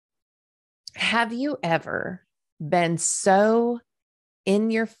Have you ever been so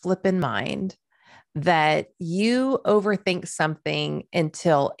in your flippin' mind that you overthink something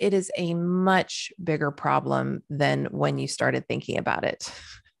until it is a much bigger problem than when you started thinking about it?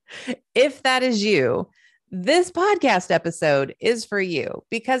 If that is you, this podcast episode is for you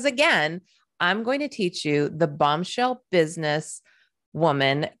because, again, I'm going to teach you the Bombshell Business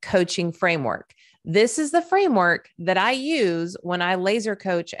Woman Coaching Framework. This is the framework that I use when I laser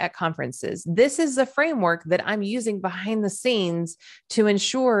coach at conferences. This is the framework that I'm using behind the scenes to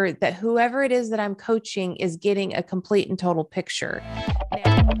ensure that whoever it is that I'm coaching is getting a complete and total picture.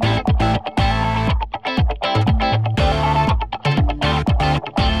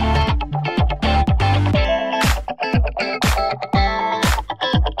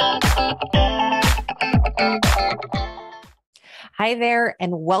 Hi there,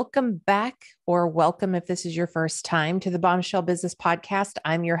 and welcome back, or welcome if this is your first time to the Bombshell Business Podcast.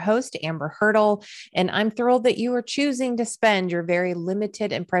 I'm your host, Amber Hurdle, and I'm thrilled that you are choosing to spend your very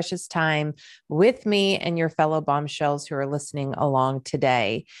limited and precious time with me and your fellow bombshells who are listening along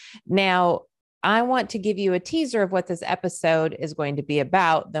today. Now, I want to give you a teaser of what this episode is going to be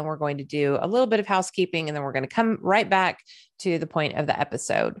about. Then we're going to do a little bit of housekeeping, and then we're going to come right back to the point of the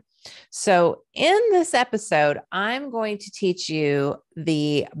episode. So in this episode, I'm going to teach you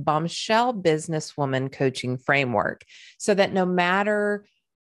the Bombshell Businesswoman Coaching Framework so that no matter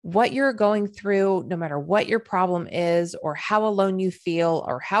what you're going through, no matter what your problem is, or how alone you feel,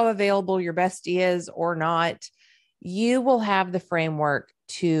 or how available your bestie is or not, you will have the framework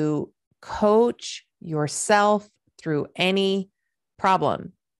to coach yourself through any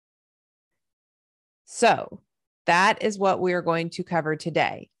problem. So that is what we are going to cover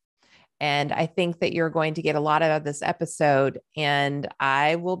today. And I think that you're going to get a lot out of this episode, and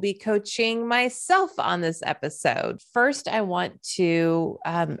I will be coaching myself on this episode. First, I want to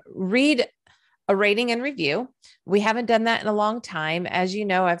read a rating and review. We haven't done that in a long time. As you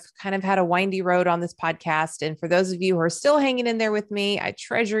know, I've kind of had a windy road on this podcast. And for those of you who are still hanging in there with me, I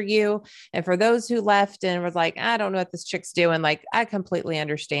treasure you. And for those who left and was like, I don't know what this chick's doing, like, I completely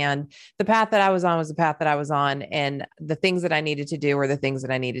understand. The path that I was on was the path that I was on. And the things that I needed to do were the things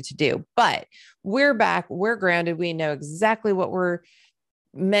that I needed to do. But we're back. We're grounded. We know exactly what we're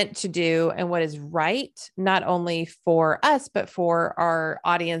meant to do and what is right, not only for us, but for our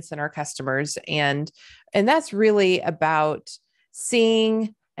audience and our customers. And that's really about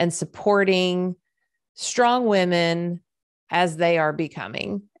seeing and supporting strong women as they are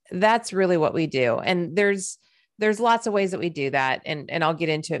becoming. That's really what we do. And there's lots of ways that we do that. And I'll get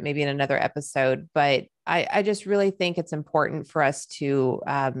into it maybe in another episode, but I just really think it's important for us to,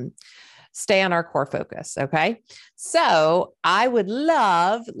 stay on our core focus. Okay. So I would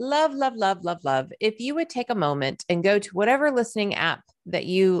love if you would take a moment and go to whatever listening app that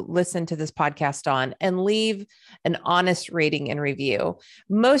you listen to this podcast on and leave an honest rating and review.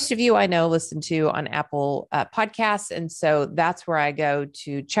 Most of you I know listen to on Apple podcasts. And so that's where I go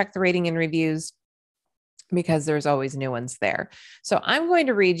to check the rating and reviews, because there's always new ones there. So I'm going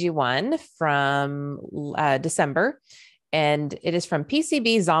to read you one from December. And it is from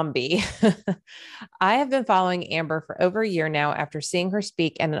PCB Zombie. I have been following Amber for over a year now after seeing her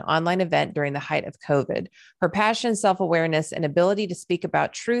speak at an online event during the height of COVID. Her passion, self-awareness, and ability to speak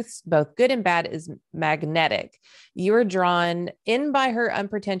about truths, both good and bad, is magnetic. You are drawn in by her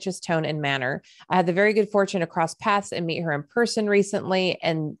unpretentious tone and manner. I had the very good fortune to cross paths and meet her in person recently,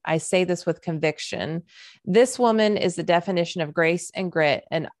 and I say this with conviction. This woman is the definition of grace and grit,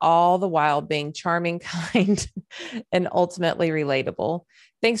 and all the while being charming, kind, and ultimately relatable.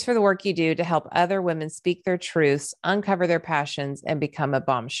 Thanks for the work you do to help other women speak their truths, uncover their passions, and become a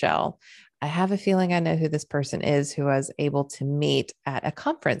bombshell. I have a feeling I know who this person is who I was able to meet at a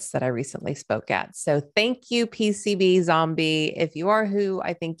conference that I recently spoke at. So thank you, PCB Zombie. If you are who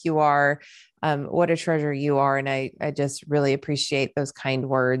I think you are, what a treasure you are. And I just really appreciate those kind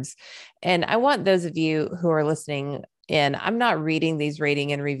words. And I want those of you who are listening in, I'm not reading these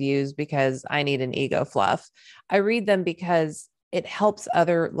rating and reviews because I need an ego fluff. I read them because it helps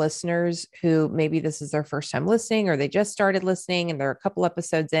other listeners who maybe this is their first time listening, or they just started listening and they're a couple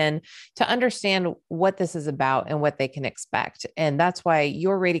episodes in, to understand what this is about and what they can expect. And that's why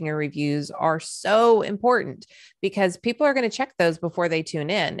your rating and reviews are so important, because people are going to check those before they tune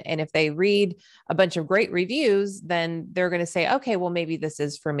in. And if they read a bunch of great reviews, then they're going to say, okay, well, maybe this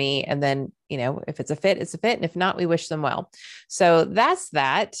is for me. And then, you know, if it's a fit, it's a fit. And if not, we wish them well. So that's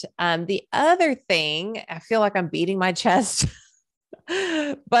that. The other thing, I feel like I'm beating my chest.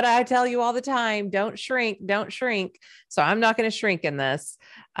 But I tell you all the time, don't shrink. So I'm not going to shrink in this.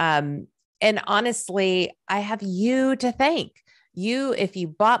 And honestly, I have you to thank. If you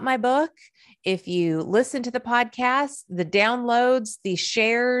bought my book, if you listen to the podcast, the downloads, the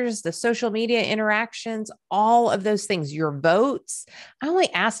shares, the social media interactions, all of those things, your votes. I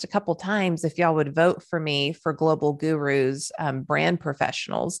only asked a couple times if y'all would vote for me for Global Gurus, brand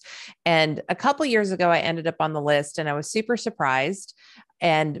professionals. And a couple years ago, I ended up on the list and I was super surprised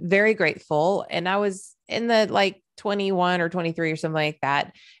and very grateful. And I was in the 21 or 23 or something like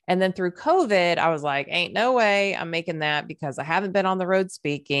that. And then through COVID, I was like, ain't no way I'm making that because I haven't been on the road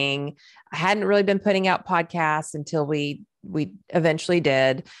speaking. I hadn't really been putting out podcasts until we eventually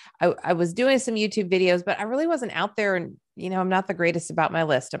did. I was doing some YouTube videos, but I really wasn't out there. And, I'm not the greatest about my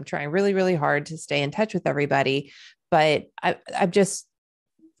list. I'm trying really, really hard to stay in touch with everybody, but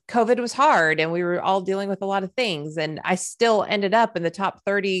COVID was hard and we were all dealing with a lot of things. And I still ended up in the top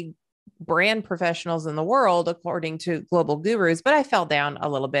 30 brand professionals in the world, according to Global Gurus, but I fell down a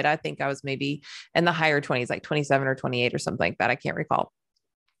little bit. I think I was maybe in the higher 20s, like 27 or 28 or something like that. I can't recall.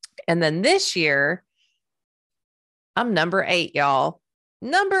 And then this year, I'm number 8, y'all.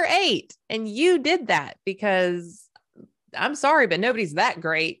 Number 8. And you did that because I'm sorry, but nobody's that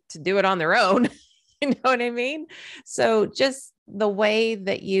great to do it on their own. You know what I mean? So just the way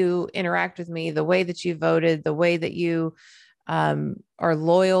that you interact with me, the way that you voted, the way that you are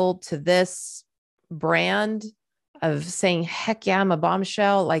loyal to this brand of saying, heck yeah, I'm a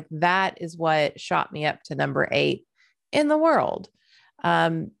bombshell. Like that is what shot me up to number 8 in the world.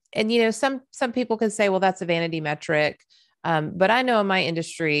 And, some people could say, well, that's a vanity metric. But I know in my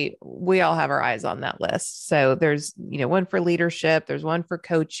industry, we all have our eyes on that list. So there's, one for leadership, there's one for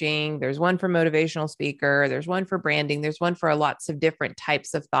coaching, there's one for motivational speaker, there's one for branding, there's one for lots of different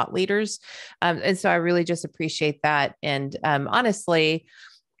types of thought leaders. And so I really just appreciate that. And honestly,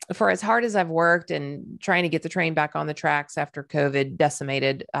 for as hard as I've worked and trying to get the train back on the tracks after COVID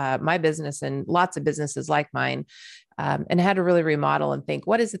decimated my business and lots of businesses like mine, and had to really remodel and think,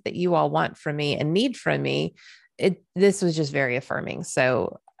 what is it that you all want from me and need from me? This was just very affirming.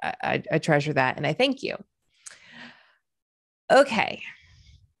 So I treasure that. And I thank you. Okay.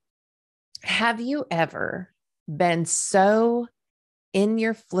 Have you ever been so in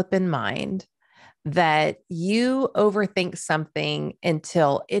your flippin' mind that you overthink something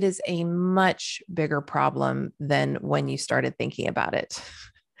until it is a much bigger problem than when you started thinking about it?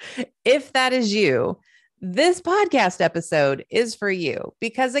 If that is you, this podcast episode is for you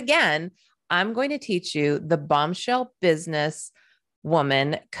because again, I'm going to teach you the Bombshell Business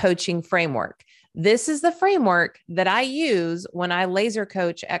Woman Coaching Framework. This is the framework that I use when I laser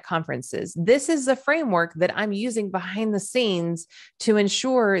coach at conferences. This is the framework that I'm using behind the scenes to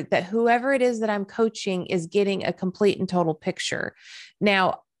ensure that whoever it is that I'm coaching is getting a complete and total picture.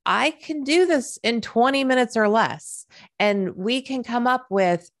 Now, I can do this in 20 minutes or less, and we can come up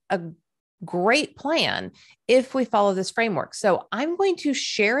with a great plan if we follow this framework. So I'm going to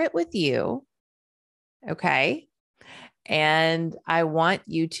share it with you. Okay. And I want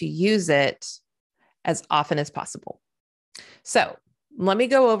you to use it as often as possible. So let me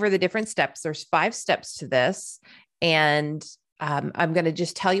go over the different steps. There's 5 steps to this. And I'm going to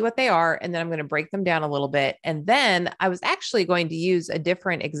just tell you what they are, and then I'm going to break them down a little bit. And then I was actually going to use a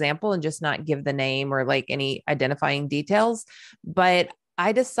different example and just not give the name or any identifying details. But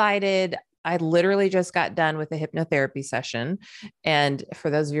I decided I literally just got done with a hypnotherapy session. And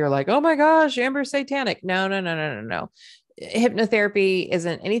for those of you who are like, oh my gosh, Amber's satanic. No. Hypnotherapy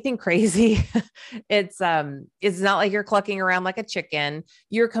isn't anything crazy. It's not like you're clucking around like a chicken.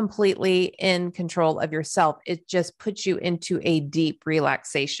 You're completely in control of yourself. It just puts you into a deep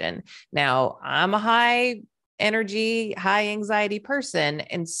relaxation. Now, I'm a high energy, high anxiety person.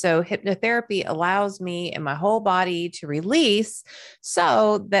 And so hypnotherapy allows me and my whole body to release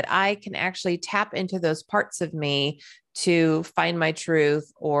so that I can actually tap into those parts of me to find my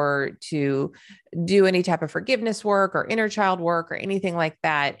truth or to do any type of forgiveness work or inner child work or anything like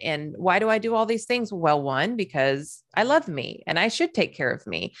that. And why do I do all these things? Well, one, because I love me and I should take care of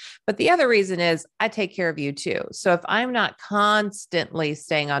me. But the other reason is I take care of you too. So if I'm not constantly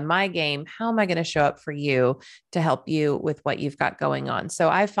staying on my game, how am I going to show up for you to help you with what you've got going on? So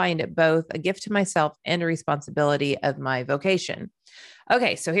I find it both a gift to myself and a responsibility of my vocation.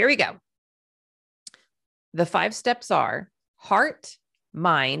 Okay, so here we go. The 5 steps are heart,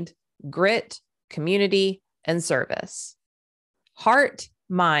 mind, grit, community, and service. Heart,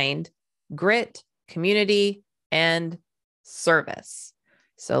 mind, grit, community, and service.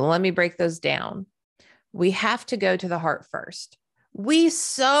 So let me break those down. We have to go to the heart first. We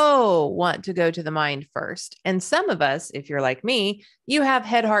so want to go to the mind first. And some of us, if you're like me, you have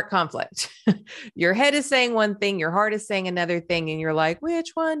head-heart conflict. Your head is saying one thing, your heart is saying another thing, and you're like, which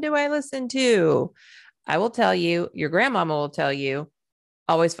one do I listen to? I will tell you, your grandmama will tell you,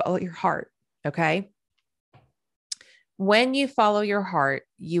 always follow your heart. Okay. When you follow your heart,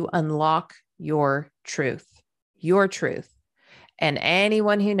 you unlock your truth, your truth. And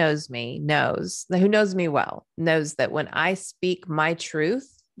anyone who knows me who knows me well, knows that when I speak my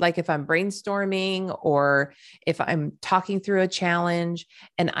truth, like if I'm brainstorming or if I'm talking through a challenge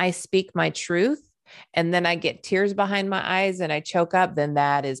and I speak my truth, and then I get tears behind my eyes and I choke up, then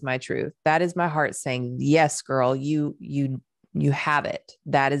that is my truth. That is my heart saying, yes, girl, you have it.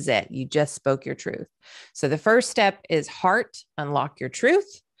 That is it. You just spoke your truth. So the first step is heart, unlock your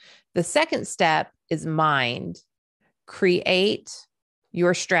truth. The second step is mind, create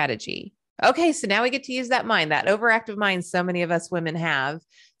your strategy. Okay, so now we get to use that mind, that overactive mind so many of us women have.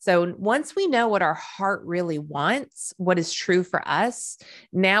 So once we know what our heart really wants, what is true for us,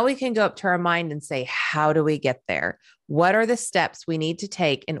 now we can go up to our mind and say, how do we get there? What are the steps we need to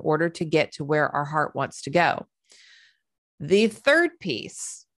take in order to get to where our heart wants to go? The third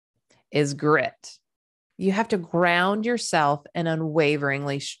piece is grit. You have to ground yourself in unwavering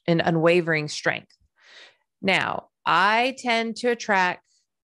strength. Now, I tend to attract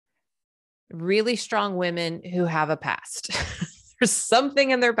really strong women who have a past. There's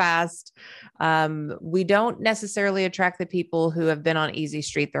something in their past. We don't necessarily attract the people who have been on easy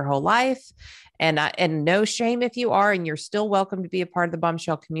street their whole life. And no shame if you are, and you're still welcome to be a part of the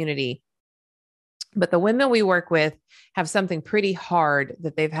Bombshell community. But the women we work with have something pretty hard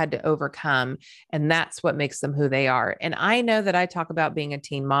that they've had to overcome. And that's what makes them who they are. And I know that I talk about being a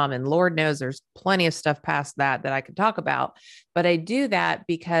teen mom, and Lord knows there's plenty of stuff past that I could talk about. But I do that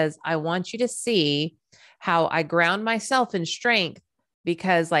because I want you to see how I ground myself in strength,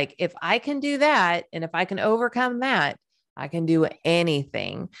 because like, if I can do that, and if I can overcome that, I can do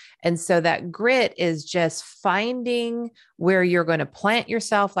anything. And so that grit is just finding where you're going to plant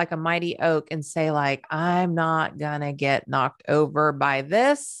yourself like a mighty oak and say, like, I'm not going to get knocked over by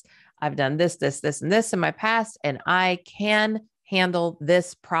this. I've done this, and this in my past, and I can handle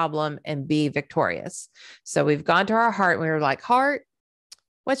this problem and be victorious. So we've gone to our heart and we were like, heart,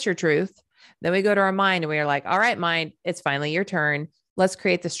 what's your truth? Then we go to our mind and we are like, all right, mind, it's finally your turn. Let's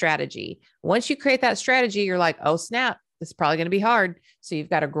create the strategy. Once you create that strategy, you're like, oh, snap. This is probably going to be hard. So you've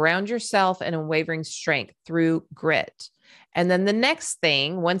got to ground yourself in unwavering strength through grit. And then the next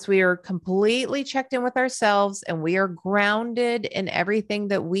thing, once we are completely checked in with ourselves and we are grounded in everything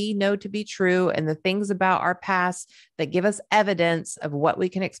that we know to be true and the things about our past that give us evidence of what we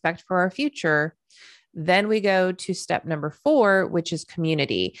can expect for our future, then we go to step number 4, which is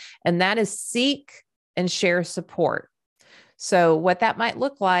community. And that is seek and share support. So what that might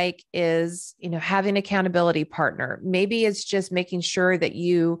look like is, having an accountability partner. Maybe it's just making sure that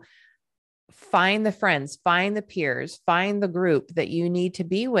you find the friends, find the peers, find the group that you need to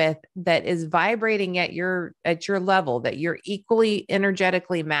be with that is vibrating at your level, that you're equally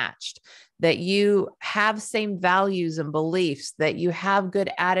energetically matched, that you have same values and beliefs, that you have good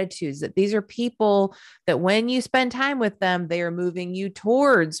attitudes, that these are people that when you spend time with them, they are moving you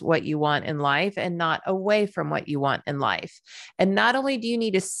towards what you want in life and not away from what you want in life. And not only do you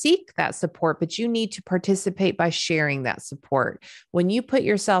need to seek that support, but you need to participate by sharing that support. When you put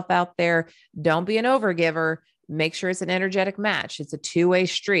yourself out there, don't be an overgiver. Make sure it's an energetic match. It's a two-way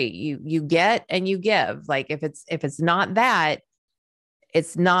street. You get and you give. Like if it's not that,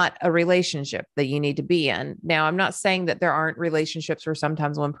 it's not a relationship that you need to be in. Now, I'm not saying that there aren't relationships where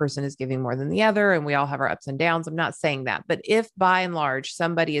sometimes one person is giving more than the other and we all have our ups and downs. I'm not saying that. But if by and large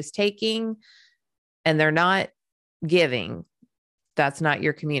somebody is taking and they're not giving, that's not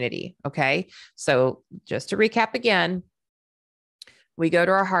your community. Okay. So just to recap again, we go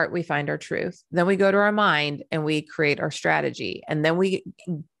to our heart, we find our truth. Then we go to our mind and we create our strategy. And then we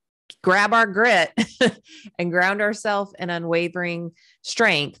grab our grit and ground ourselves in unwavering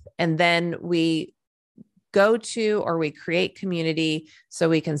strength. And then we go to, or we create community so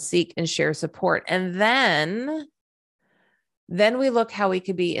we can seek and share support. And then we look how we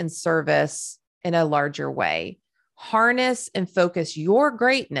could be in service in a larger way. Harness and focus your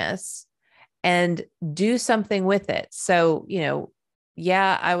greatness and do something with it. So,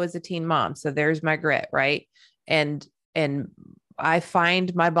 yeah, I was a teen mom. So there's my grit, right? And I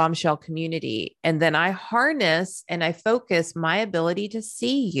find my Bombshell community, and then I harness and I focus my ability to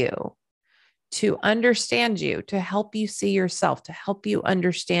see you, to understand you, to help you see yourself, to help you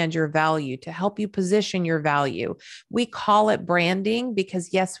understand your value, to help you position your value. We call it branding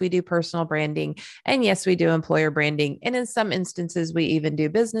because yes, we do personal branding, and yes, we do employer branding. And in some instances, we even do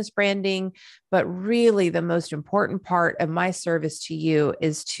business branding. But really the most important part of my service to you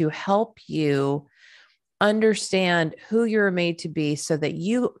is to help you understand who you're made to be so that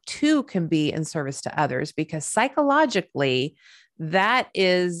you too can be in service to others, because psychologically, that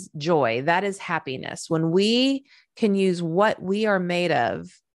is joy. That is happiness. When we can use what we are made of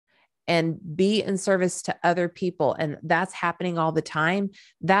and be in service to other people, and that's happening all the time,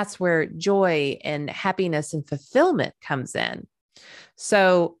 that's where joy and happiness and fulfillment comes in.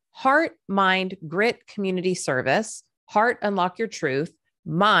 So heart, mind, grit, community service. Heart, unlock your truth.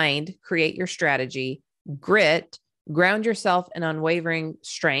 Mind, create your strategy. Grit, ground yourself in unwavering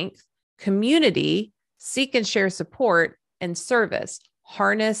strength. Community, seek and share support. And service,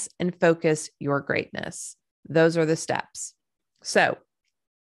 harness and focus your greatness. Those are the steps. So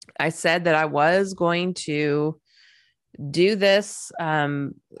I said that I was going to do this,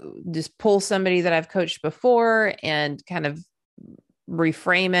 just pull somebody that I've coached before and kind of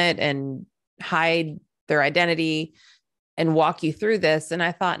reframe it and hide their identity and walk you through this. And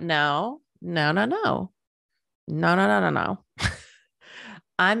I thought, no.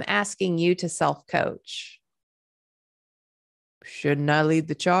 I'm asking you to self-coach. Shouldn't I lead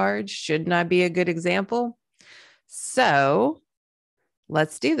the charge? Shouldn't I be a good example? So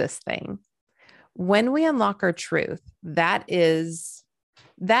let's do this thing. When we unlock our truth, that is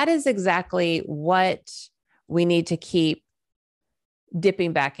exactly what we need to keep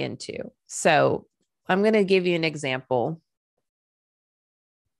dipping back into. So I'm going to give you an example,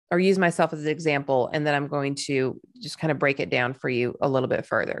 or use myself as an example, and then I'm going to just kind of break it down for you a little bit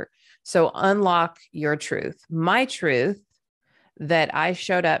further. So unlock your truth. My truth that I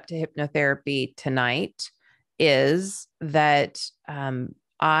showed up to hypnotherapy tonight is that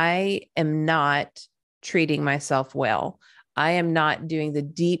I am not treating myself well. I am not doing the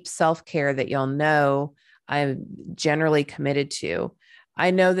deep self-care that y'all know I'm generally committed to. I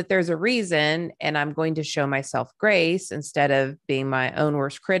know that there's a reason, and I'm going to show myself grace instead of being my own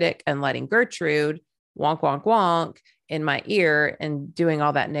worst critic and letting Gertrude wonk, wonk, wonk in my ear and doing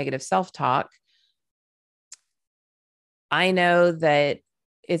all that negative self-talk. I know that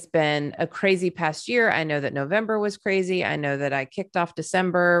it's been a crazy past year. I know that November was crazy. I know that I kicked off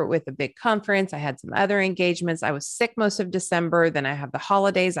December with a big conference. I had some other engagements. I was sick most of December. Then I have the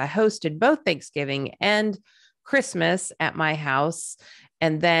holidays. I hosted both Thanksgiving and Christmas at my house.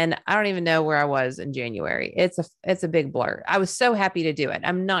 And then I don't even know where I was in January. It's a big blur. I was so happy to do it.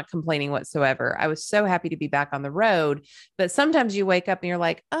 I'm not complaining whatsoever. I was so happy to be back on the road. But sometimes you wake up and you're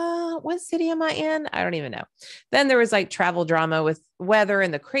like, what city am I in? I don't even know. Then there was like travel drama with weather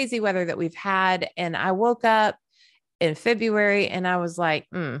and the crazy weather that we've had. And I woke up in February and I was like,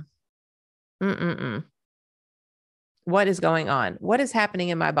 what is going on? What is happening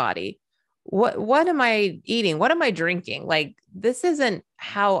in my body? What am I eating? What am I drinking? Like, this isn't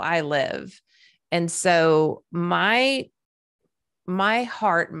how I live. And so my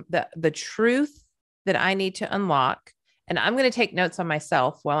heart, the truth that I need to unlock, and I'm going to take notes on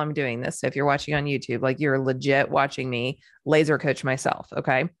myself while I'm doing this. So if you're watching on YouTube, like, you're legit watching me laser coach myself.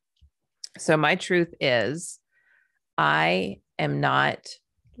 Okay. So my truth is, I am not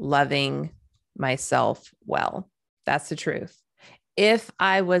loving myself well. That's the truth. If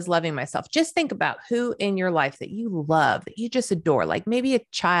I was loving myself, just think about who in your life that you love, that you just adore, like maybe a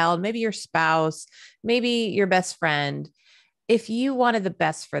child, maybe your spouse, maybe your best friend. If you wanted the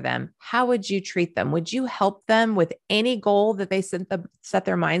best for them, how would you treat them? Would you help them with any goal that they set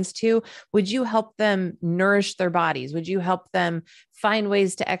their minds to? Would you help them nourish their bodies? Would you help them find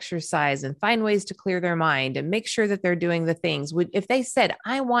ways to exercise and find ways to clear their mind and make sure that they're doing the things? If they said,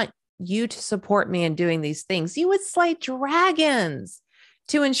 I want you to support me in doing these things, you would slay dragons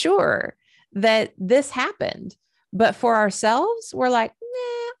to ensure that this happened. But for ourselves, we're like,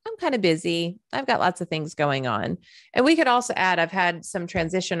 I'm kind of busy. I've got lots of things going on. And we could also add, I've had some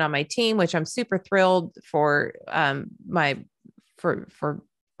transition on my team, which I'm super thrilled for.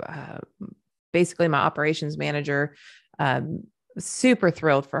 Basically my operations manager, super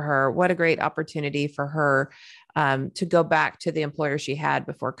thrilled for her. What a great opportunity for her to go back to the employer she had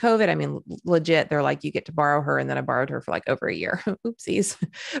before COVID. I mean, legit, they're like, you get to borrow her. And then I borrowed her for like over a year. Oopsies.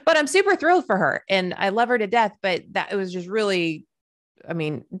 But I'm super thrilled for her and I love her to death. But it was just really,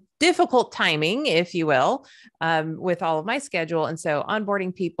 difficult timing, if you will, with all of my schedule. And so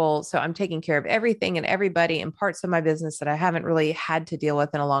onboarding people. So I'm taking care of everything and everybody and parts of my business that I haven't really had to deal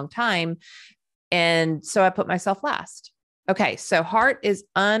with in a long time. And so I put myself last. Okay. So heart is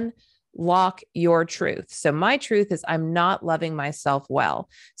unlock your truth. So my truth is I'm not loving myself well.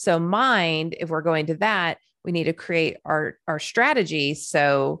 So mind, if we're going to that, we need to create our strategy.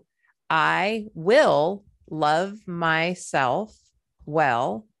 So I will love myself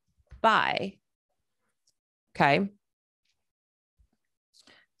well by. Okay.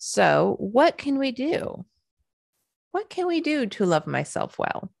 So what can we do? what can we do to love myself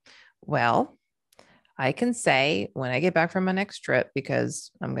well? Well, I can say when I get back from my next trip,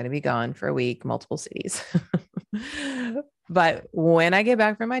 because I'm going to be gone for a week, multiple cities. But when I get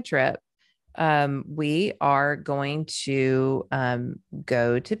back from my trip, we are going to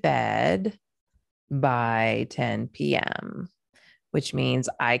go to bed by 10 p.m., which means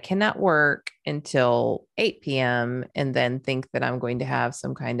I cannot work until 8 p.m. and then think that I'm going to have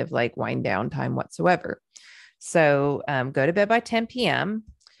some kind of like wind down time whatsoever. So go to bed by 10 p.m.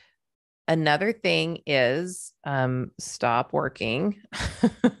 Another thing is stop working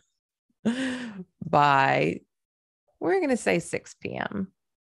by, we're going to say 6 p.m.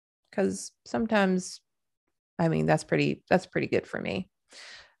 because sometimes, I mean, that's pretty good for me.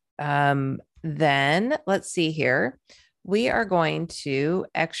 Then let's see here. We are going to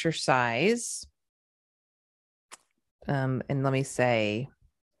exercise. And let me say,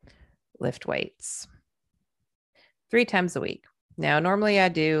 lift weights 3 times a week. Now, normally I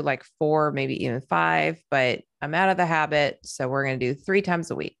do like 4, maybe even 5, but I'm out of the habit. So we're going to do 3 times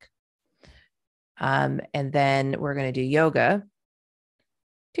a week. And then we're going to do yoga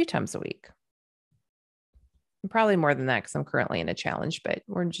 2 times a week. And probably more than that because I'm currently in a challenge, but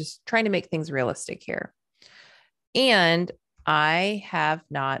we're just trying to make things realistic here. And I have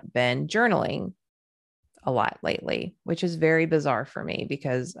not been journaling a lot lately, which is very bizarre for me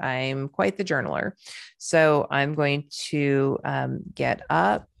because I'm quite the journaler. So I'm going to get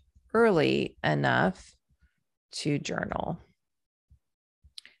up early enough to journal.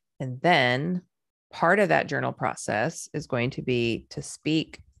 And then part of that journal process is going to be to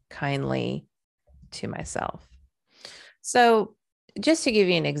speak kindly to myself. So just to give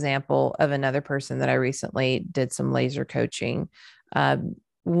you an example of another person that I recently did some laser coaching,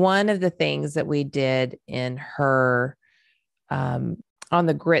 one of the things that we did in her, on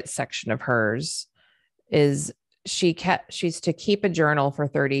the grit section of hers is she's to keep a journal for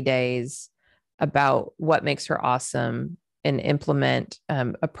 30 days about what makes her awesome and implement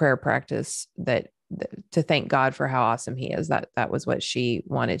a prayer practice that to thank God for how awesome he is. That was what she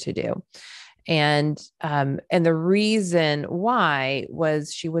wanted to do. And the reason why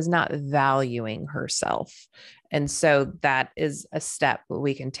was she was not valuing herself. And so that is a step that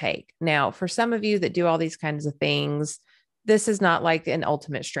we can take. Now, for some of you that do all these kinds of things, this is not like an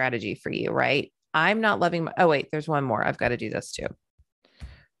ultimate strategy for you, right? I'm not loving oh, wait, there's one more. I've got to do this too.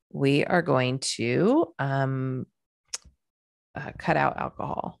 We are going to cut out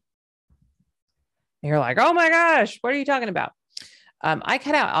alcohol. And you're like, oh my gosh, what are you talking about? I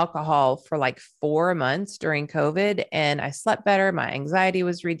cut out alcohol for like 4 months during COVID and I slept better. My anxiety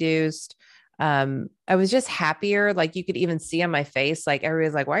was reduced. I was just happier. Like you could even see on my face, like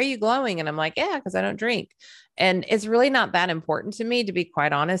everybody's like, why are you glowing? And I'm like, yeah, because I don't drink. And it's really not that important to me, to be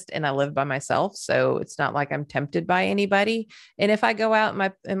quite honest. And I live by myself. So it's not like I'm tempted by anybody. And if I go out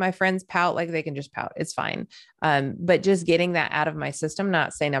and my friends pout, like they can just pout, it's fine. But just getting that out of my system,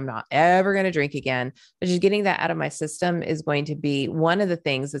 not saying I'm not ever going to drink again, but just getting that out of my system is going to be one of the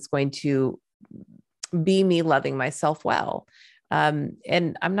things that's going to be me loving myself well.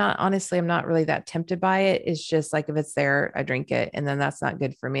 And I'm not really that tempted by it. It's just like, if it's there, I drink it, and then that's not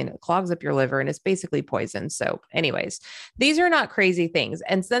good for me. And it clogs up your liver and it's basically poison. So anyways, these are not crazy things.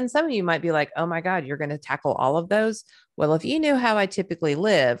 And then some of you might be like, oh my God, you're going to tackle all of those. Well, if you knew how I typically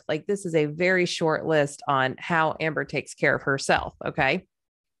live, like this is a very short list on how Amber takes care of herself. Okay.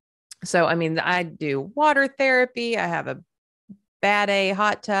 So, I mean, I do water therapy. I have a Bad A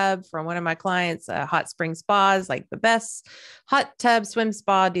hot tub from one of my clients, Hot Spring Spas, like the best hot tub swim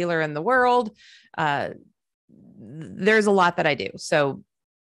spa dealer in the world. There's a lot that I do. So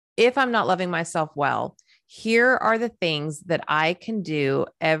if I'm not loving myself well, here are the things that I can do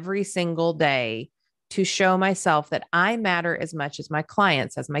every single day to show myself that I matter as much as my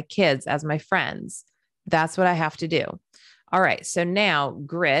clients, as my kids, as my friends. That's what I have to do. All right. So now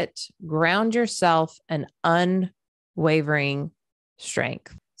grit, ground yourself in unwavering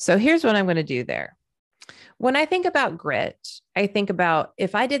strength. So here's what I'm going to do there. When I think about grit, I think about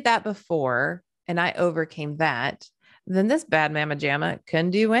if I did that before and I overcame that, then this bad mama jamma can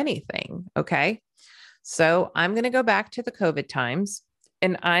do anything. Okay. So I'm going to go back to the COVID times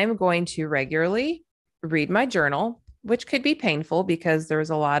and I'm going to regularly read my journal, which could be painful because there was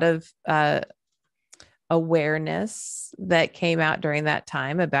a lot of awareness that came out during that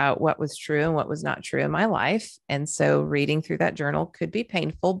time about what was true and what was not true in my life. And so reading through that journal could be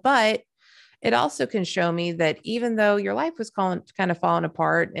painful, but it also can show me that even though your life was kind of falling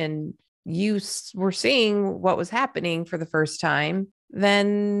apart and you were seeing what was happening for the first time,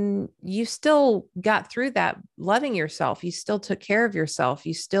 then you still got through that loving yourself. You still took care of yourself.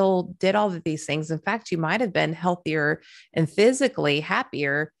 You still did all of these things. In fact, you might have been healthier and physically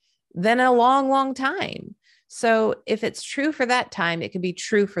happier than a long, long time. So if it's true for that time, it could be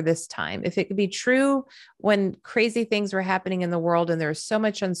true for this time. If it could be true when crazy things were happening in the world and there was so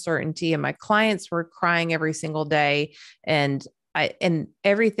much uncertainty and my clients were crying every single day and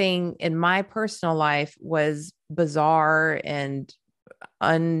everything in my personal life was bizarre and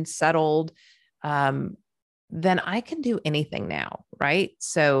unsettled, then I can do anything now, right?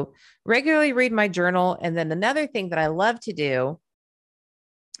 So regularly read my journal. And then another thing that I love to do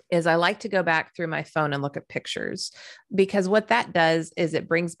is I like to go back through my phone and look at pictures, because what that does is it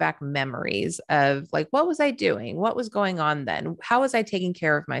brings back memories of like, what was I doing? What was going on then? How was I taking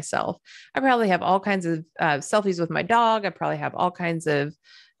care of myself? I probably have all kinds of selfies with my dog. I probably have all kinds of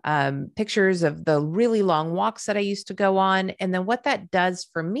pictures of the really long walks that I used to go on. And then what that does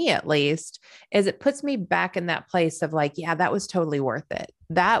for me, at least, is it puts me back in that place of like, yeah, that was totally worth it.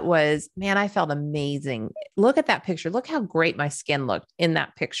 That was, man, I felt amazing. Look at that picture. Look how great my skin looked in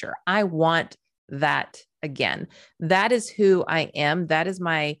that picture. I want that again. That is who I am. That is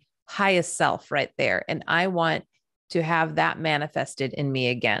my highest self right there. And I want to have that manifested in me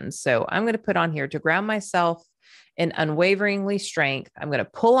again. So I'm going to put on here to ground myself in unwaveringly strength. I'm going to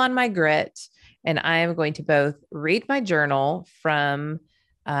pull on my grit, and I am going to both read my journal from,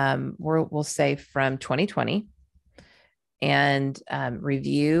 we'll say from 2020, and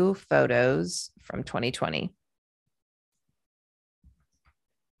review photos from 2020.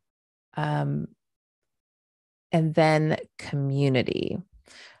 And then community.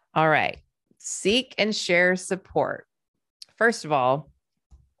 All right. Seek and share support. First of all,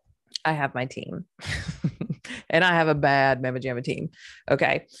 I have my team and I have a bad Mama Jamma team.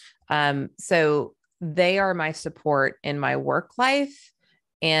 Okay. So they are my support in my work life.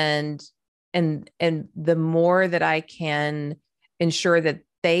 And the more that I can ensure that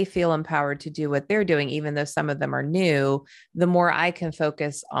they feel empowered to do what they're doing, even though some of them are new, the more I can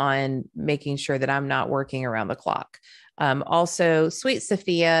focus on making sure that I'm not working around the clock. Also, sweet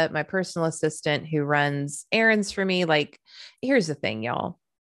Sophia, my personal assistant who runs errands for me. Like, here's the thing, y'all.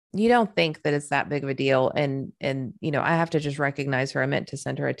 You don't think that it's that big of a deal. And, I have to just recognize her. I meant to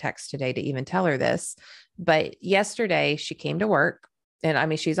send her a text today to even tell her this, but yesterday she came to work, and I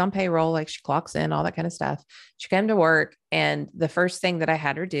mean, she's on payroll, like she clocks in, all that kind of stuff. She came to work, and the first thing that I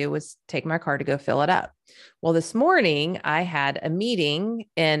had her do was take my car to go fill it up. Well, this morning I had a meeting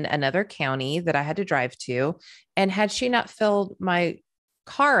in another county that I had to drive to. And had she not filled my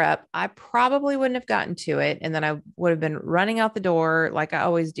car up, I probably wouldn't have gotten to it. And then I would have been running out the door like I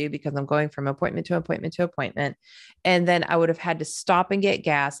always do, because I'm going from appointment to appointment to appointment. And then I would have had to stop and get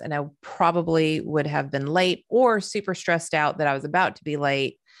gas. And I probably would have been late or super stressed out that I was about to be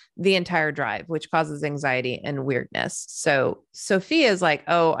late the entire drive, which causes anxiety and weirdness. So Sophia is like,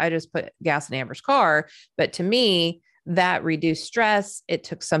 oh, I just put gas in Amber's car. But to me, that reduced stress. It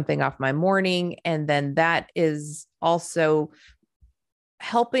took something off my morning. And then that is also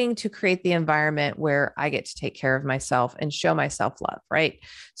helping to create the environment where I get to take care of myself and show myself love, right?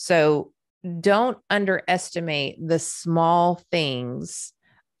 So don't underestimate the small things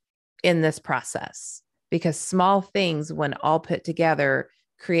in this process, because small things, when all put together,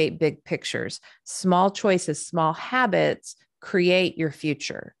 create big pictures. Small choices, small habits create your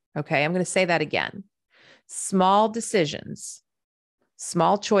future. Okay. I'm going to say that again. Small decisions,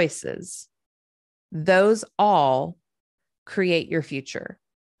 small choices, those all create your future.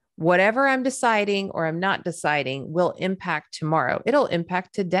 Whatever I'm deciding or I'm not deciding will impact tomorrow. It'll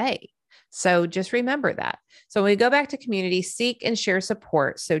impact today. So just remember that. So when we go back to community, seek and share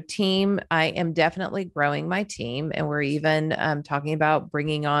support. So team, I am definitely growing my team. And we're even talking about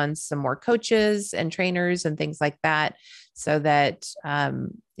bringing on some more coaches and trainers and things like that, so that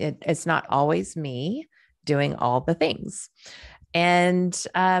it's not always me doing all the things. And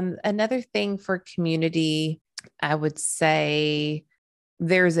another thing for community, I would say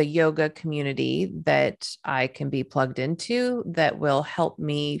there's a yoga community that I can be plugged into that will help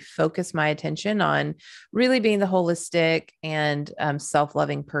me focus my attention on really being the holistic and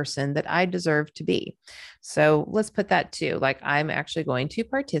self-loving person that I deserve to be. So let's put that too. Like, I'm actually going to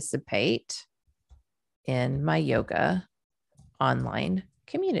participate in my yoga online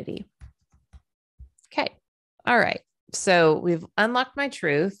community. Okay. All right. So we've unlocked my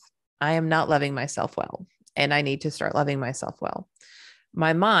truth. I am not loving myself well, and I need to start loving myself well.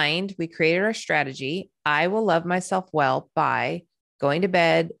 My mind, we created our strategy. I will love myself well by going to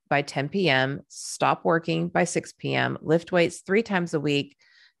bed by 10 p.m., stop working by 6 p.m., lift weights 3 times a week,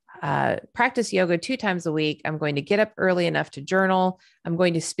 Practice yoga 2 times a week. I'm going to get up early enough to journal. I'm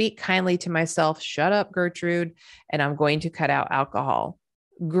going to speak kindly to myself. Shut up, Gertrude. And I'm going to cut out alcohol.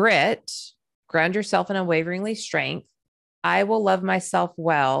 Grit, ground yourself in unwaveringly strength. I will love myself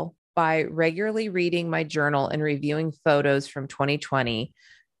well by regularly reading my journal and reviewing photos from 2020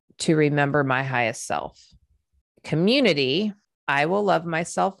 to remember my highest self. Community, I will love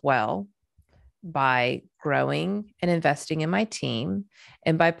myself well by growing and investing in my team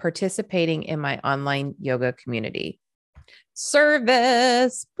and by participating in my online yoga community.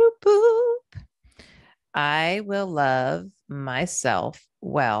 Service, boop, boop. I will love myself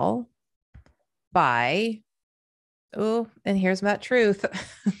well by, and here's that truth.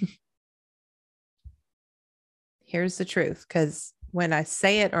 Here's the truth, because when I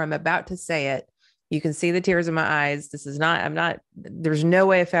say it or I'm about to say it, you can see the tears in my eyes. There's no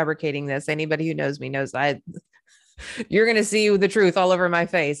way of fabricating this. Anybody who knows me knows you're going to see the truth all over my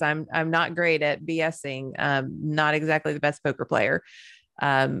face. I'm not great at BSing. Not exactly the best poker player.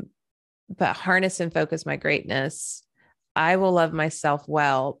 But harness and focus my greatness. I will love myself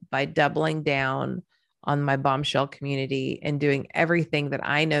well by doubling down on my Bombshell community and doing everything that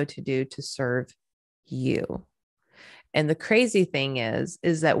I know to do to serve you. And the crazy thing is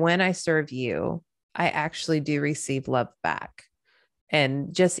that when I serve you, I actually do receive love back.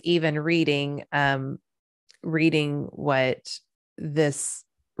 And just even reading what this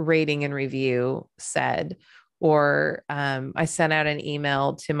rating and review said, or I sent out an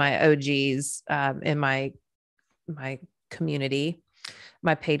email to my OGs in my community,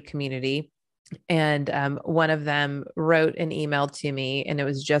 my paid community. And one of them wrote an email to me, and it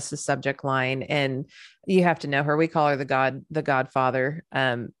was just a subject line. And you have to know her. We call her the Godfather.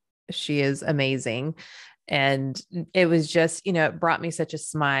 She is amazing. And it was just, it brought me such a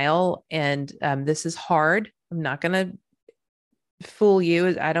smile. And this is hard. I'm not going to fool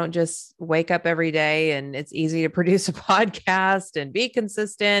you. I don't just wake up every day and it's easy to produce a podcast and be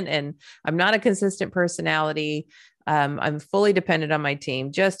consistent. And I'm not a consistent personality. I'm fully dependent on my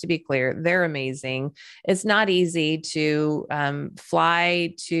team. Just to be clear, they're amazing. It's not easy to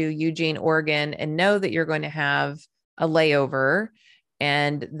fly to Eugene, Oregon, and know that you're going to have a layover.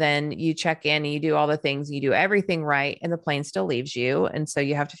 And then you check in and you do all the things, you do everything right, and the plane still leaves you. And so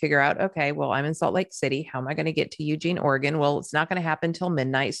you have to figure out, okay, well, I'm in Salt Lake City. How am I going to get to Eugene, Oregon? Well, it's not going to happen till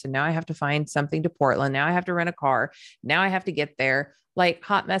midnight. So now I have to find something to Portland. Now I have to rent a car. Now I have to get there. Like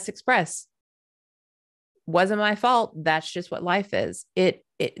Hot Mess Express. Wasn't my fault. That's just what life is.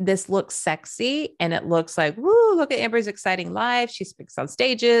 This looks sexy and it looks like, woo, look at Amber's exciting life. She speaks on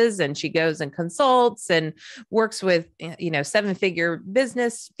stages and she goes and consults and works with, 7-figure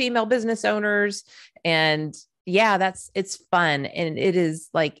female business owners. And yeah, it's fun. And it is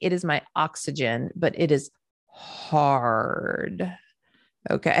my oxygen, but it is hard.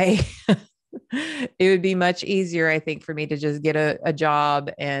 Okay. It would be much easier, I think, for me to just get a job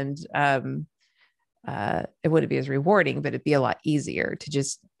and, it wouldn't be as rewarding, but it'd be a lot easier to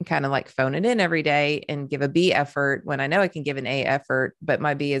just kind of like phone it in every day and give a B effort when I know I can give an A effort, but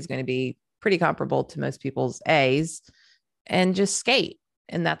my B is going to be pretty comparable to most people's A's, and just skate.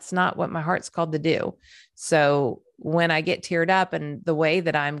 And that's not what my heart's called to do. So when I get teared up, and the way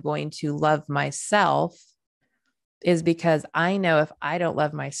that I'm going to love myself is because I know if I don't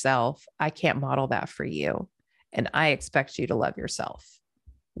love myself, I can't model that for you. And I expect you to love yourself.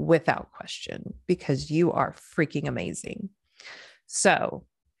 Without question, because you are freaking amazing. So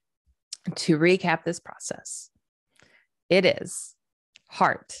to recap this process, it is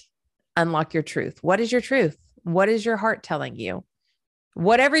heart, unlock your truth. What is your truth? What is your heart telling you?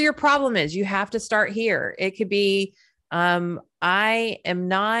 Whatever your problem is, you have to start here. It could be, I am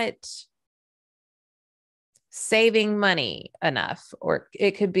not saving money enough, or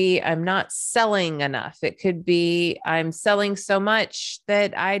it could be, I'm not selling enough. It could be, I'm selling so much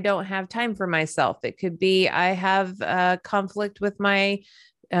that I don't have time for myself. It could be, I have a conflict with my,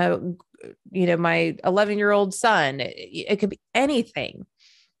 my 11-year-old son. It could be anything.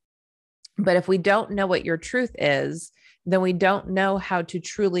 But if we don't know what your truth is, then we don't know how to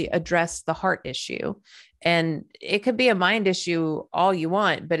truly address the heart issue. And it could be a mind issue all you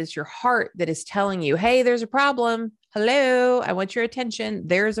want, but it's your heart that is telling you, hey, there's a problem. Hello, I want your attention.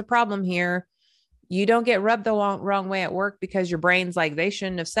 There's a problem here. You don't get rubbed the wrong way at work because your brain's like, they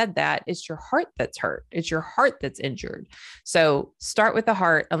shouldn't have said that. It's your heart that's hurt. It's your heart that's injured. So start with the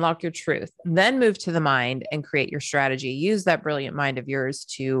heart, unlock your truth, then move to the mind and create your strategy. Use that brilliant mind of yours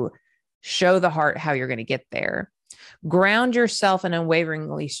to show the heart how you're going to get there. Ground yourself in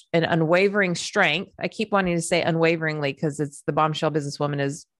unwavering strength. I keep wanting to say unwaveringly because it's the Bombshell Businesswoman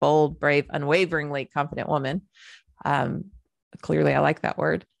is bold, brave, unwaveringly confident woman. Clearly, I like that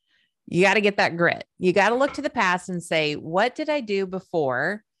word. You got to get that grit. You got to look to the past and say, what did I do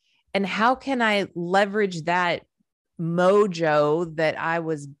before? And how can I leverage that mojo that I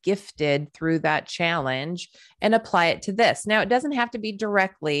was gifted through that challenge and apply it to this? Now, it doesn't have to be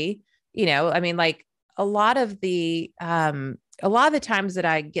directly, I mean, like a lot of the times that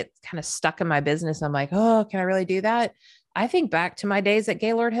I get kind of stuck in my business, I'm like, oh, can I really do that? I think back to my days at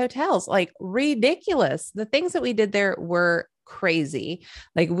Gaylord Hotels, like ridiculous. The things that we did there were crazy.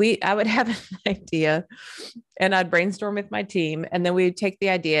 Like I would have an idea and I'd brainstorm with my team, and then we would take the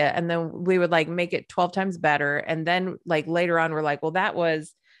idea and then we would like make it 12 times better. And then like later on, we're like, well, that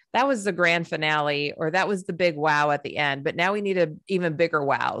was the grand finale, or that was the big wow at the end, but now we need an even bigger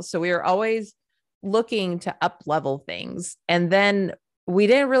wow. So we were always looking to up level things. And then we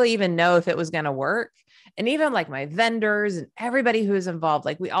didn't really even know if it was going to work. And even like my vendors and everybody who was involved,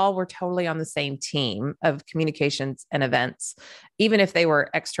 like we all were totally on the same team of communications and events, even if they were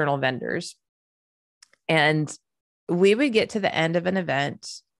external vendors. And we would get to the end of an event,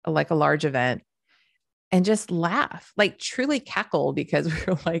 like a large event, and just laugh, like truly cackle, because we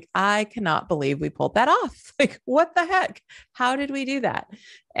were like, I cannot believe we pulled that off. Like, what the heck? How did we do that?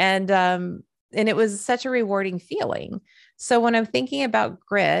 And it was such a rewarding feeling. So when I'm thinking about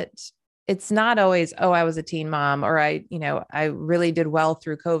grit, it's not always, oh, I was a teen mom, or I really did well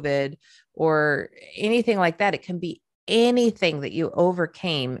through COVID or anything like that. It can be anything that you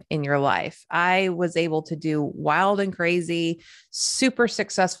overcame in your life. I was able to do wild and crazy, super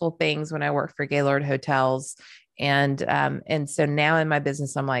successful things when I worked for Gaylord Hotels. And so now in my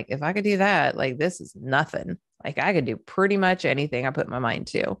business, I'm like, if I could do that, like, this is nothing. Like, I could do pretty much anything I put my mind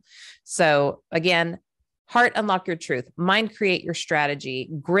to. So again, heart, unlock your truth. Mind, create your strategy.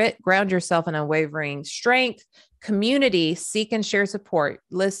 Grit, ground yourself in unwavering strength. Community, seek and share support.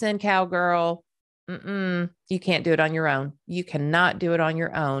 Listen, cowgirl, you can't do it on your own. You cannot do it on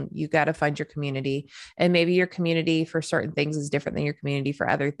your own. You got to find your community. And maybe your community for certain things is different than your community for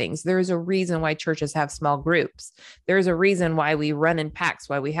other things. There's a reason why churches have small groups. There's a reason why we run in packs,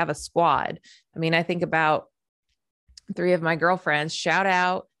 why we have a squad. I mean, I think about 3 of my girlfriends, shout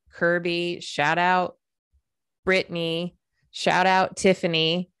out Kirby, shout out Brittany, shout out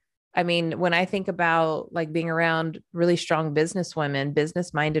Tiffany. I mean, when I think about like being around really strong business women,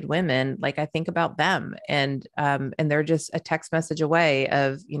 business-minded women, like I think about them, and they're just a text message away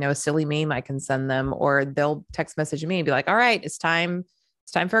of, a silly meme I can send them, or they'll text message me and be like, all right, it's time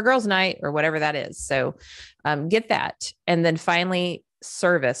for a girls' night, or whatever that is. So get that. And then finally,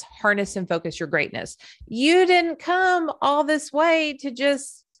 service, harness and focus your greatness. You didn't come all this way to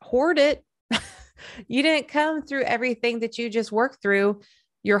just hoard it. You didn't come through everything that you just worked through,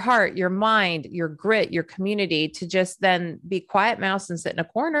 your heart, your mind, your grit, your community, to just then be quiet mouse and sit in a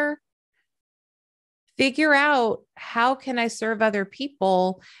corner. Figure out, how can I serve other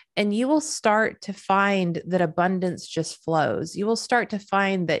people? And you will start to find that abundance just flows. You will start to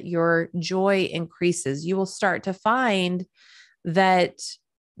find that your joy increases. You will start to find that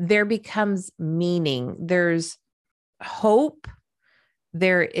there becomes meaning. There's hope.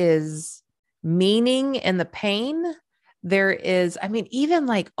 There is meaning in the pain. There is, I mean, even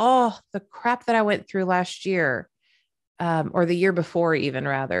like, oh, the crap that I went through last year, or the year before, even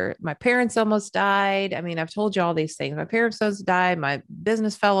rather, my parents almost died. I mean, I've told you all these things. My parents almost died. My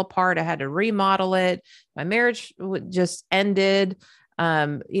business fell apart. I had to remodel it. My marriage just ended.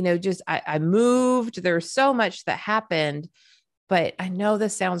 I moved. There's so much that happened, but I know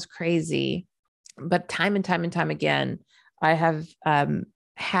this sounds crazy, but time and time and time again, I have,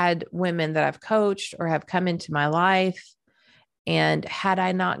 had women that I've coached or have come into my life. And had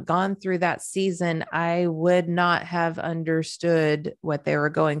I not gone through that season, I would not have understood what they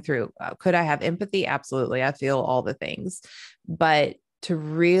were going through. Could I have empathy? Absolutely. I feel all the things, but to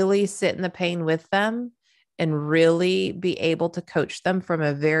really sit in the pain with them and really be able to coach them from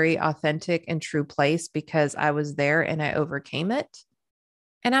a very authentic and true place, because I was there and I overcame it.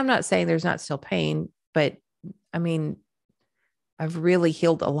 And I'm not saying there's not still pain, but I mean, I've really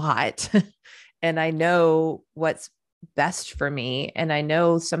healed a lot and I know what's best for me. And I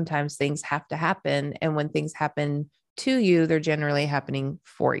know sometimes things have to happen. And when things happen to you, they're generally happening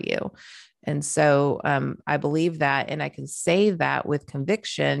for you. And so I believe that, and I can say that with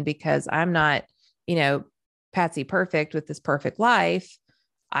conviction, because I'm not, Patsy perfect with this perfect life.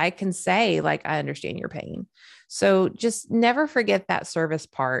 I can say, like, I understand your pain. So just never forget that service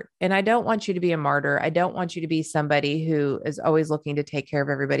part. And I don't want you to be a martyr. I don't want you to be somebody who is always looking to take care of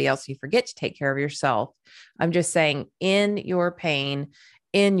everybody else. You forget to take care of yourself. I'm just saying, in your pain,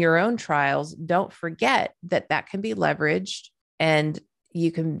 in your own trials, don't forget that that can be leveraged and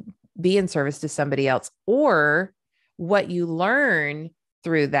you can be in service to somebody else, or what you learn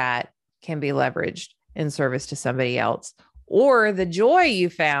through that can be leveraged in service to somebody else, or the joy you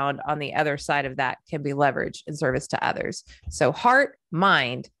found on the other side of that can be leveraged in service to others. So heart,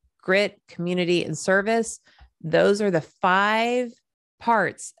 mind, grit, community, and service. Those are the 5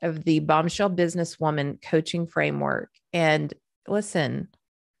 parts of the Bombshell Businesswoman coaching framework. And listen,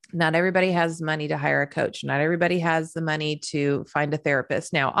 not everybody has money to hire a coach. Not everybody has the money to find a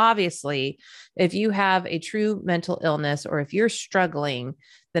therapist. Now, obviously, if you have a true mental illness or if you're struggling,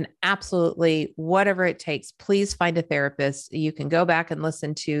 then absolutely, whatever it takes, please find a therapist. You can go back and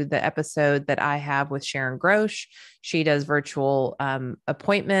listen to the episode that I have with Sharon Grosh. She does virtual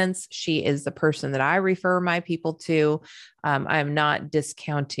appointments. She is the person that I refer my people to. I'm not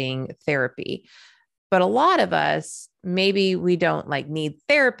discounting therapy. But a lot of us, maybe we don't need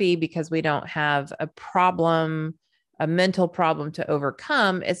therapy because we don't have a problem, a mental problem to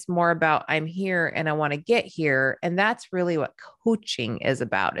overcome. It's more about I'm here and I want to get here. And that's really what coaching is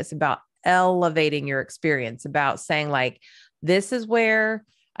about. It's about elevating your experience, about saying this is where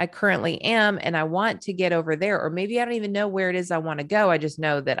I currently am and I want to get over there. Or maybe I don't even know where it is I want to go. I just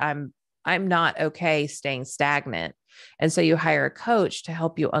know that I'm not okay staying stagnant. And so you hire a coach to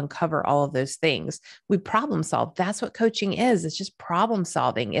help you uncover all of those things. We problem solve. That's what coaching is. It's just problem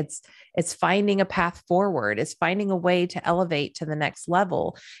solving. It's finding a path forward. It's finding a way to elevate to the next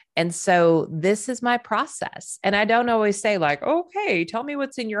level. And so this is my process. And I don't always say okay, tell me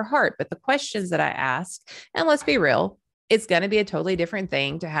what's in your heart. But the questions that I ask, and let's be real, it's going to be a totally different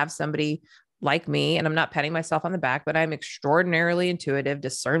thing to have somebody like me, and I'm not patting myself on the back, but I'm extraordinarily intuitive.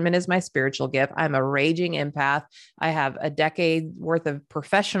 Discernment is my spiritual gift. I'm a raging empath. I have a decade worth of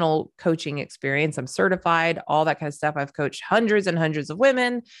professional coaching experience. I'm certified, all that kind of stuff. I've coached hundreds and hundreds of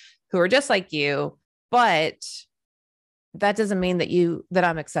women who are just like you, but that doesn't mean that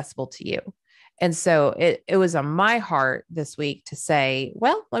I'm accessible to you. And so it was on my heart this week to say,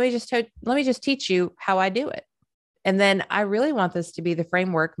 well, let me just teach you how I do it. And then I really want this to be the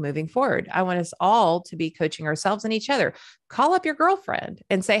framework moving forward. I want us all to be coaching ourselves and each other. Call up your girlfriend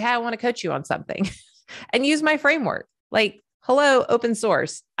and say, hey, I want to coach you on something and use my framework. Hello, open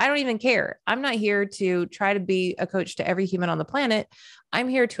source. I don't even care. I'm not here to try to be a coach to every human on the planet. I'm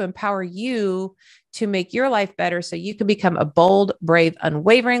here to empower you to make your life better so you can become a bold, brave,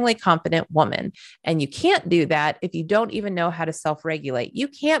 unwaveringly confident woman. And you can't do that if you don't even know how to self-regulate. You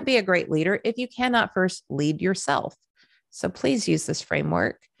can't be a great leader if you cannot first lead yourself. So please use this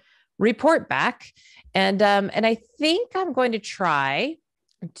framework, report back. And I think I'm going to try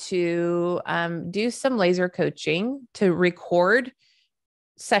to do some laser coaching, to record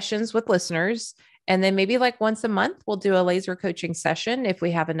sessions with listeners. And then maybe once a month, we'll do a laser coaching session if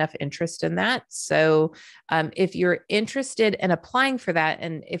we have enough interest in that. So if you're interested in applying for that,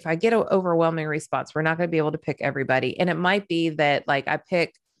 and if I get an overwhelming response, we're not going to be able to pick everybody. And it might be that I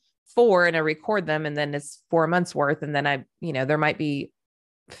pick 4 and I record them, and then it's 4 months worth. And then there might be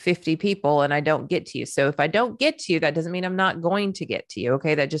 50 people and I don't get to you. So if I don't get to you, that doesn't mean I'm not going to get to you.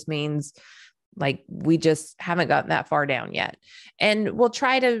 Okay. That just means we just haven't gotten that far down yet. And we'll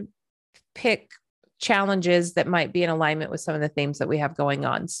try to pick challenges that might be in alignment with some of the themes that we have going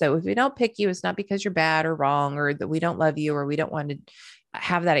on. So if we don't pick you, it's not because you're bad or wrong, or that we don't love you, or we don't want to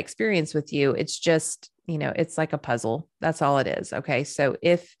have that experience with you. It's just, it's like a puzzle. That's all it is. Okay. So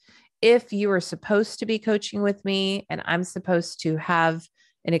if you are supposed to be coaching with me and I'm supposed to have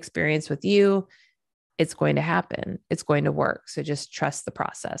an experience with you, it's going to happen. It's going to work. So just trust the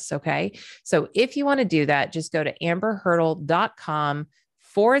process. Okay. So if you want to do that, just go to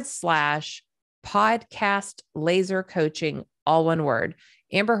amberhurdle.com/podcast laser coaching, all one word,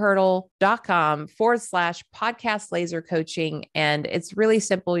 amberhurdle.com/podcast laser coaching. And it's really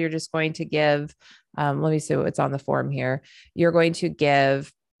simple. You're just going to give, let me see what's on the form here. You're going to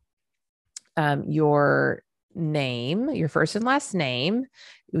give your name, your first and last name.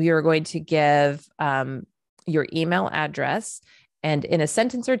 You're going to give your email address, and in a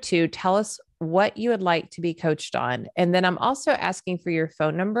sentence or two, tell us what you would like to be coached on. And then I'm also asking for your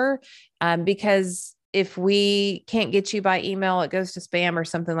phone number because if we can't get you by email, it goes to spam or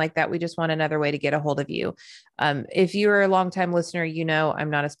something like that. We just want another way to get a hold of you. If you're a longtime listener, I'm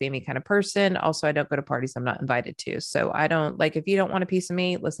not a spammy kind of person. Also, I don't go to parties I'm not invited to. So I don't if you don't want a piece of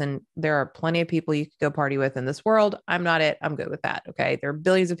me, listen, there are plenty of people you could go party with in this world. I'm not it. I'm good with that. Okay. There are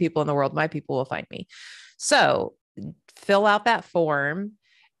billions of people in the world. My people will find me. So fill out that form.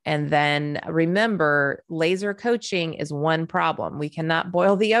 And then remember, laser coaching is one problem. We cannot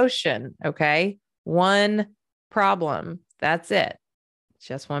boil the ocean. Okay. One problem. That's it.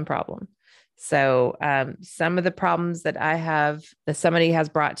 Just one problem. So some of the problems that I have, that somebody has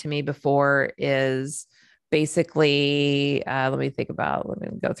brought to me before is basically, let me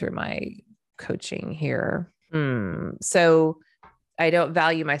go through my coaching here. So I don't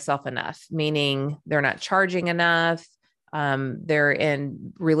value myself enough, meaning they're not charging enough. They're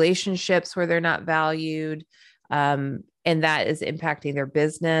in relationships where they're not valued. And that is impacting their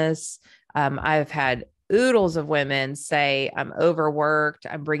business. I've had oodles of women say, I'm overworked.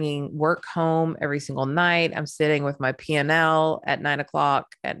 I'm bringing work home every single night. I'm sitting with my P&L at 9:00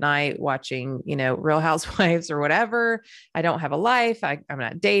 at night, watching, Real Housewives or whatever. I don't have a life. I'm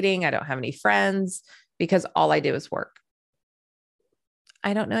not dating. I don't have any friends because all I do is work.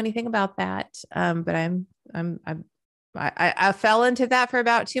 I don't know anything about that. But I fell into that for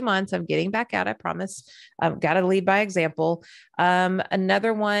about 2 months. I'm getting back out. I promise. I've got to lead by example.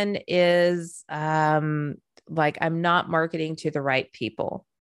 Another one is I'm not marketing to the right people.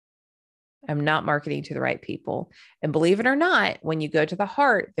 I'm not marketing to the right people. And believe it or not, when you go to the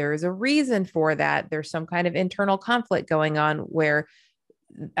heart, there is a reason for that. There's some kind of internal conflict going on where,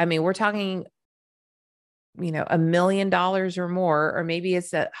 we're talking, $1 million or more, or maybe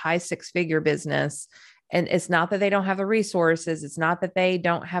it's a high 6-figure business. And it's not that they don't have the resources. It's not that they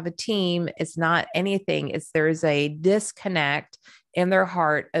don't have a team. It's not anything. There's a disconnect in their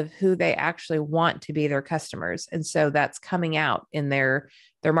heart of who they actually want to be their customers. And so that's coming out in their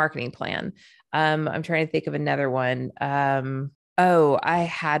marketing plan. I'm trying to think of another one. I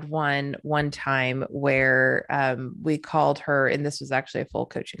had one time where we called her, and this was actually a full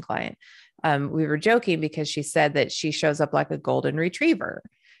coaching client. We were joking because she said that she shows up like a golden retriever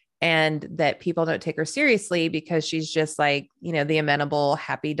and that people don't take her seriously because she's just like, the amenable,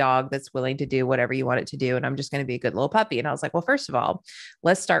 happy dog that's willing to do whatever you want it to do. And I'm just going to be a good little puppy. And I was like, well, first of all,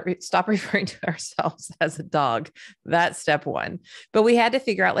 let's stop referring to ourselves as a dog. That's step one. But we had to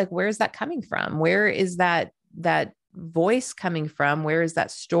figure out, where's that coming from? Where is that voice coming from? Where is that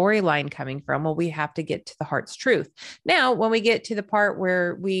storyline coming from? Well, we have to get to the heart's truth. Now, when we get to the part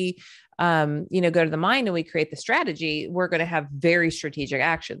where we, go to the mind and we create the strategy, we're going to have very strategic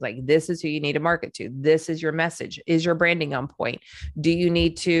actions. Like, this is who you need to market to. This is your message. Is your branding on point? Do you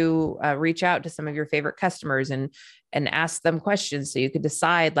need to reach out to some of your favorite customers and ask them questions so you could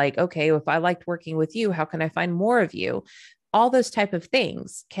decide, okay, if I liked working with you, how can I find more of you? All those type of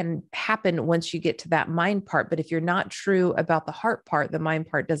things can happen once you get to that mind part. But if you're not true about the heart part, the mind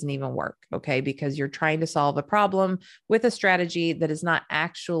part doesn't even work. Okay. Because you're trying to solve a problem with a strategy that is not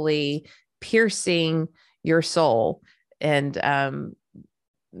actually piercing your soul. And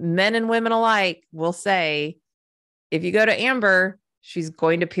men and women alike will say, if you go to Amber, she's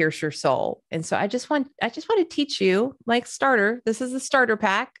going to pierce your soul. And so I just want to teach you, starter. This is the starter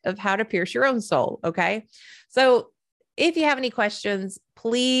pack of how to pierce your own soul. Okay. So if you have any questions,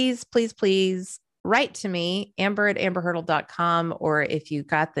 please, please, please write to me, amber@amberhurdle.com. Or if you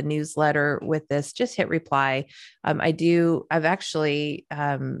got the newsletter with this, just hit reply. I've actually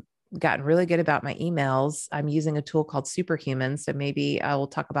gotten really good about my emails. I'm using a tool called Superhuman. So maybe I will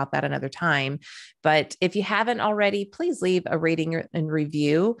talk about that another time. But if you haven't already, please leave a rating and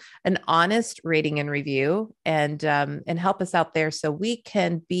review, an honest rating and review, and help us out there so we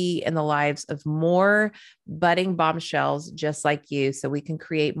can be in the lives of more budding bombshells just like you, so we can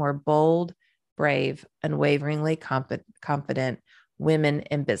create more bold, brave, unwaveringly confident women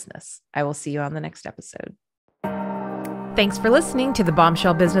in business. I will see you on the next episode. Thanks for listening to the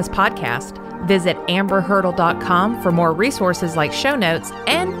Bombshell Business Podcast. Visit amberhurdle.com for more resources like show notes,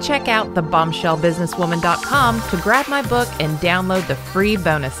 and check out the bombshellbusinesswoman.com to grab my book and download the free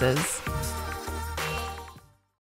bonuses.